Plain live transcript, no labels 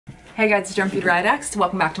Hey guys, it's Jumpy-Ride-X.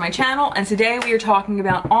 Welcome back to my channel, and today we are talking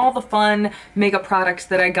about all the fun makeup products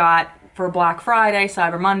that I got for Black Friday,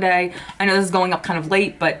 Cyber Monday. I know this is going up kind of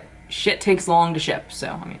late, but shit takes long to ship,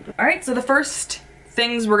 so I mean. Alright, so the first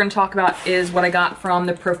things we're going to talk about is what I got from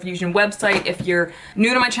the Profusion website. If you're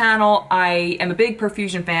new to my channel, I am a big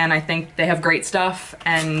Profusion fan. I think they have great stuff,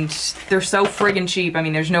 and they're so friggin' cheap. I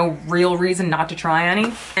mean, there's no real reason not to try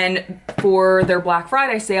any. And for their Black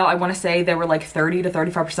Friday sale, I want to say they were like 30 to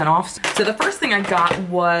 35% off. So the first thing I got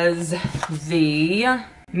was the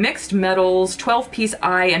Mixed Metals 12-piece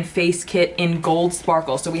eye and face kit in gold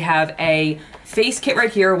sparkle. So we have a face kit right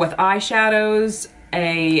here with eyeshadows,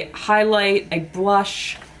 a highlight, a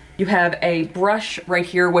blush. You have a brush right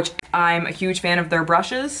here, which I'm a huge fan of their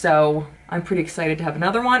brushes, so I'm pretty excited to have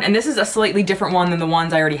another one. And this is a slightly different one than the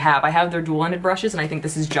ones I already have. I have their dual-ended brushes, and I think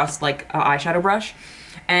this is just like an eyeshadow brush.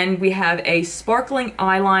 And we have a sparkling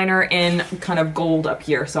eyeliner in kind of gold up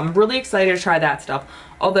here, so I'm really excited to try that stuff.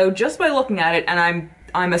 Although just by looking at it, and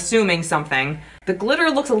I'm assuming something, the glitter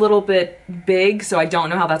looks a little bit big, so I don't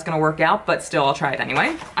know how that's gonna work out, but still I'll try it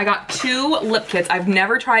anyway. I got two lip kits. I've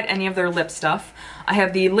never tried any of their lip stuff. I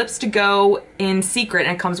have the Lips to Go in Secret,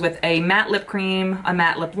 and it comes with a matte lip cream, a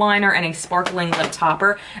matte lip liner, and a sparkling lip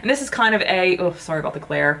topper. And this is kind of a, oh, sorry about the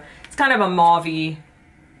glare. It's kind of a mauve-y,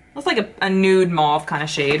 looks like a nude mauve kind of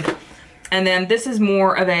shade. And then this is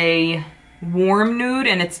more of a warm nude,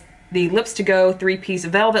 and it's the Lips to Go 3-piece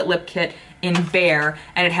velvet lip kit in Bare,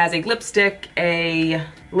 and it has a lipstick, a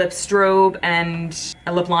lip strobe, and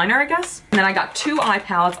a lip liner, I guess. And then I got two eye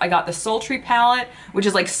palettes. I got the Sultry palette, which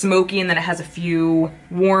is like smoky, and then it has a few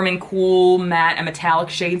warm and cool matte and metallic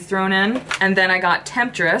shades thrown in. And then I got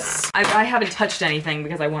Temptress. I haven't touched anything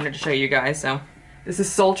because I wanted to show you guys, so. This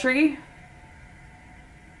is Sultry.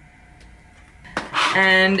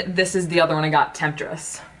 And this is the other one I got,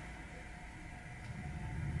 Temptress.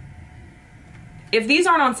 If these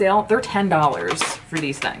aren't on sale, they're $10 for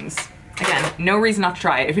these things. Again, no reason not to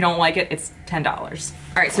try it. If you don't like it, it's $10.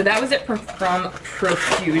 All right, so that was it from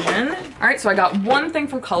Profusion. All right, so I got one thing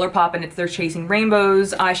from ColourPop, and it's their Chasing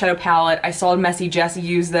Rainbows eyeshadow palette. I saw Messy Jessie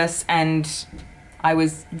use this, and I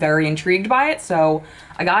was very intrigued by it, so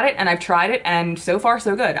I got it, and I've tried it, and so far,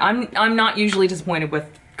 so good. I'm not usually disappointed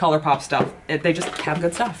with ColourPop stuff. They just have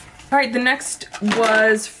good stuff. All right, the next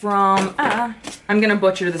was from, I'm gonna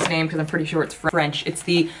butcher this name because I'm pretty sure it's French. It's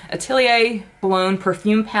the Atelier Cologne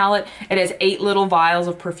perfume palette. It has 8 little vials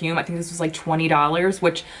of perfume. I think this was like $20,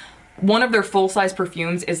 which one of their full-size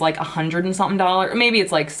perfumes is like $100 and something. Maybe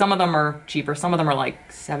it's like, some of them are cheaper, some of them are like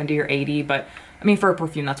 70 or 80, but I mean, for a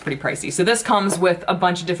perfume, that's pretty pricey. So this comes with a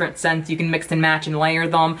bunch of different scents. You can mix and match and layer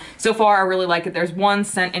them. So far, I really like it. There's one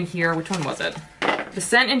scent in here. Which one was it? The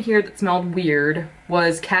scent in here that smelled weird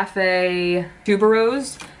was Cafe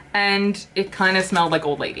Tuberose, and it kind of smelled like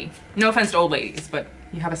Old Lady. No offense to old ladies, but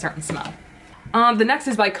you have a certain smell. The next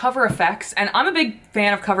is by Cover FX, and I'm a big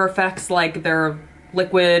fan of Cover FX, like their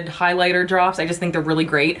liquid highlighter drops. I just think they're really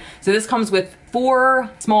great. So this comes with 4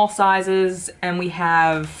 small sizes, and we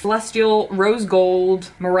have Celestial, Rose Gold,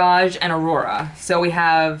 Mirage, and Aurora. So we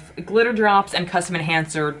have glitter drops and custom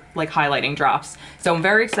enhancer, like highlighting drops. So I'm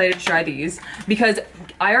very excited to try these because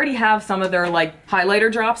I already have some of their like highlighter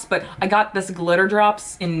drops, but I got this glitter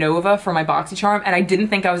drops in Nova for my BoxyCharm, and I didn't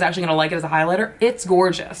think I was actually gonna like it as a highlighter. It's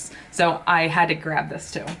gorgeous. So I had to grab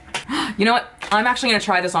this too. You know what? I'm actually gonna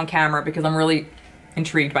try this on camera because I'm really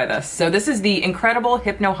intrigued by this. So this is the Incredible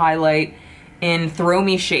Hypno Highlight in Throw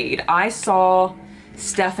Me Shade. I saw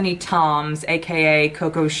Stephanie Toms, aka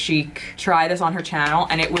Coco Chic, try this on her channel,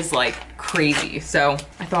 and it was like crazy. So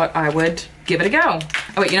I thought I would give it a go.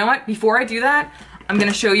 Oh wait, you know what? Before I do that, I'm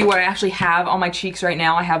gonna show you what I actually have on my cheeks right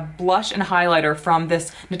now. I have blush and highlighter from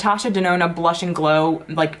this Natasha Denona Blush and Glow,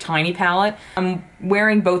 like tiny palette. I'm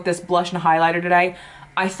wearing both this blush and highlighter today.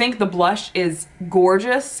 I think the blush is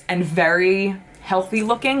gorgeous and very healthy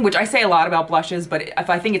looking, which I say a lot about blushes, but if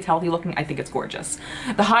I think it's healthy looking, I think it's gorgeous.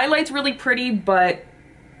 The highlight's really pretty, but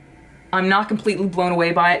I'm not completely blown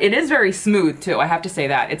away by it. It is very smooth too, I have to say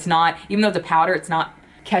that. It's not, even though it's a powder, it's not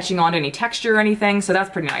catching on to any texture or anything, so that's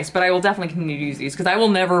pretty nice. But I will definitely continue to use these because I will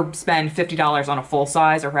never spend $50 on a full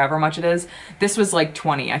size or however much it is. This was like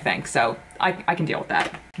 20, I think, so I can deal with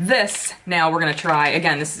that. This, now we're gonna try,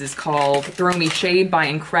 again, this is called Throw Me Shade by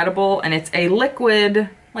Incredible, and it's a liquid,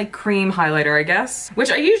 like cream highlighter, I guess, which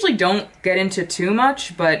I usually don't get into too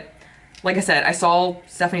much, but like I said, I saw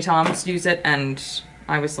Stephanie Toms use it, and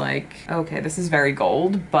I was like, okay, this is very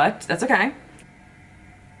gold, but that's okay.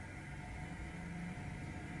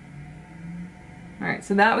 All right,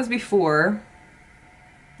 so that was before,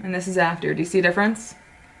 and this is after. Do you see a difference?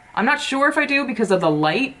 I'm not sure if I do because of the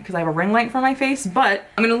light, because I have a ring light for my face, but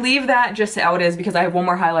I'm gonna leave that just how it is because I have one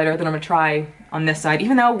more highlighter that I'm gonna try on this side,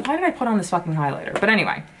 even though, why did I put on this fucking highlighter? But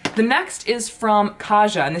anyway, the next is from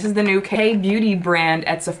Kaja, and this is the new K-Beauty brand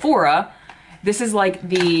at Sephora. This is like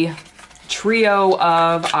the trio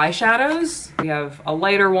of eyeshadows. We have a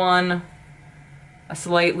lighter one, a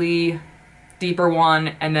slightly deeper one,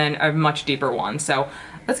 and then a much deeper one. So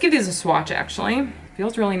let's give these a swatch actually.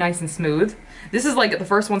 Feels really nice and smooth. This is like, the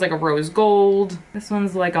first one's like a rose gold. This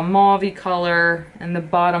one's like a mauve-y color, and the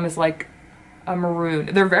bottom is like a maroon.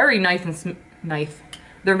 They're very nice and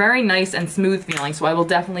They're very nice and smooth feeling, so I will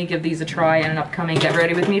definitely give these a try in an upcoming Get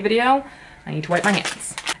Ready With Me video. I need to wipe my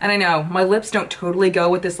hands. And I know, my lips don't totally go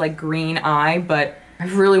with this like green eye, but I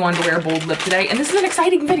really wanted to wear a bold lip today, and this is an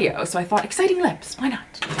exciting video, so I thought, exciting lips, why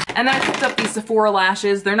not? And then I picked up these Sephora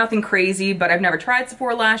lashes. They're nothing crazy, but I've never tried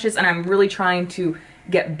Sephora lashes, and I'm really trying to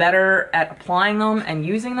get better at applying them and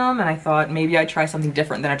using them, and I thought maybe I'd try something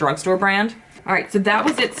different than a drugstore brand. All right, so that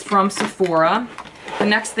was it from Sephora. The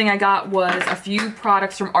next thing I got was a few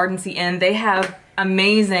products from Ardency Inn. They have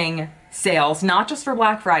amazing sales, not just for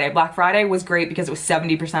Black Friday. Black Friday was great because it was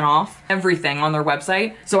 70% off everything on their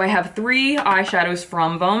website. So I have 3 eyeshadows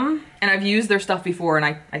from them, and I've used their stuff before, and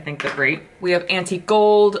I think they're great. We have Antique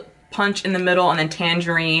Gold, Punch in the middle, and then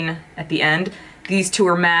Tangerine at the end. These 2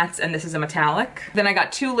 are mattes, and this is a metallic. Then I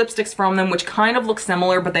got 2 lipsticks from them, which kind of look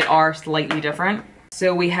similar, but they are slightly different.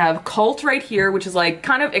 So we have Cult right here, which is like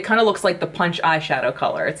it kind of looks like the Punch eyeshadow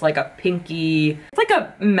color. It's like a pinky, it's like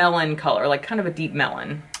a melon color, like kind of a deep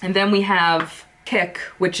melon. And then we have Kick,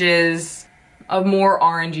 which is a more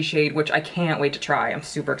orangey shade, which I can't wait to try. I'm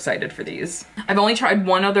super excited for these. I've only tried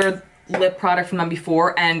one other lip product from them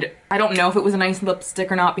before, and I don't know if it was a nice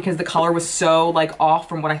lipstick or not because the color was so like off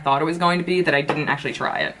from what I thought it was going to be that I didn't actually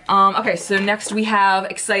try it. Okay, so next we have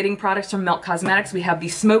exciting products from Melt Cosmetics. We have the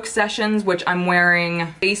Smoke Sessions, which I'm wearing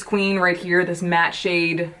Face Queen right here, this matte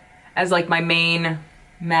shade as like my main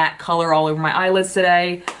matte color all over my eyelids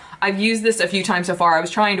today. I've used this a few times so far. I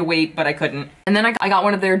was trying to wait, but I couldn't. And then I got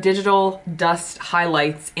one of their digital dust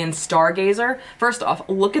highlights in Stargazer. First off,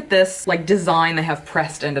 look at this like design they have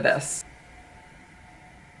pressed into this.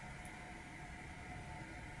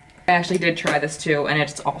 I actually did try this too, and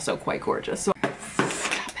it's also quite gorgeous. So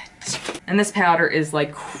stop it. And this powder is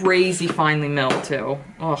like crazy finely milled too.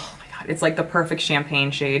 Oh my god, it's like the perfect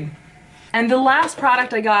champagne shade. And the last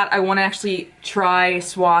product I got, I want to actually try,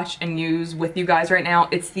 swatch, and use with you guys right now.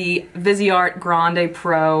 It's the Viseart Grande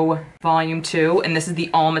Pro Volume 2, and this is the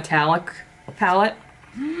all metallic palette.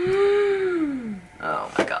 Oh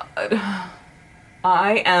my god.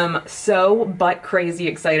 I am so butt crazy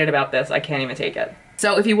excited about this, I can't even take it.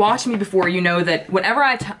 So if you watched me before, you know that whenever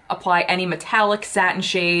I apply any metallic satin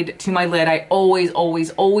shade to my lid, I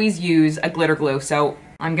always use a glitter glue. So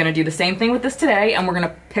I'm gonna do the same thing with this today, and we're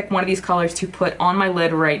gonna pick one of these colors to put on my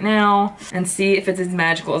lid right now and see if it's as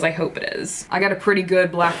magical as I hope it is. I got a pretty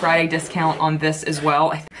good Black Friday discount on this as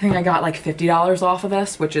well. I think I got like $50 off of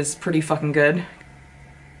this, which is pretty fucking good.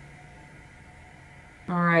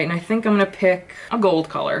 All right, and I think I'm gonna pick a gold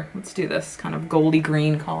color. Let's do this kind of goldy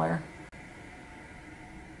green color.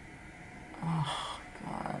 Oh,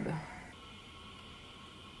 God.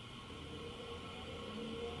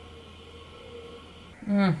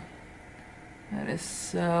 That is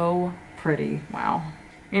so pretty. Wow.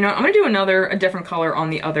 You know, I'm gonna do a different color on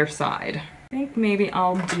the other side. I think maybe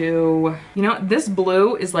I'll do, you know, this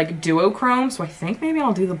blue is like duochrome, so I think maybe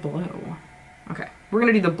I'll do the blue. Okay, we're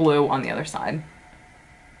gonna do the blue on the other side.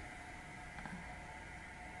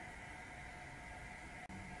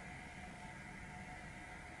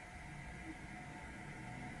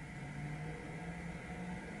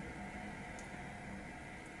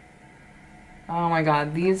 Oh my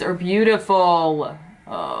god, these are beautiful.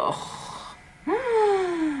 Oh.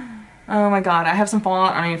 Oh my god, I have some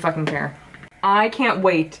fallout, I don't even fucking care. I can't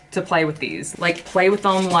wait to play with these. Like, play with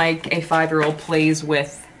them like a 5-year-old plays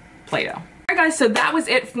with Play-Doh. Alright guys, so that was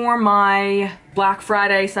it for my Black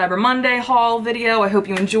Friday, Cyber Monday haul video. I hope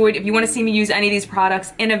you enjoyed. If you want to see me use any of these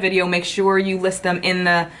products in a video, make sure you list them in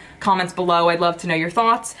the comments below. I'd love to know your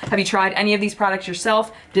thoughts. Have you tried any of these products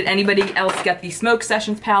yourself? Did anybody else get the Smoke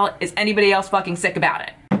Sessions palette? Is anybody else fucking sick about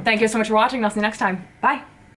it? Thank you so much for watching. I'll see you next time. Bye.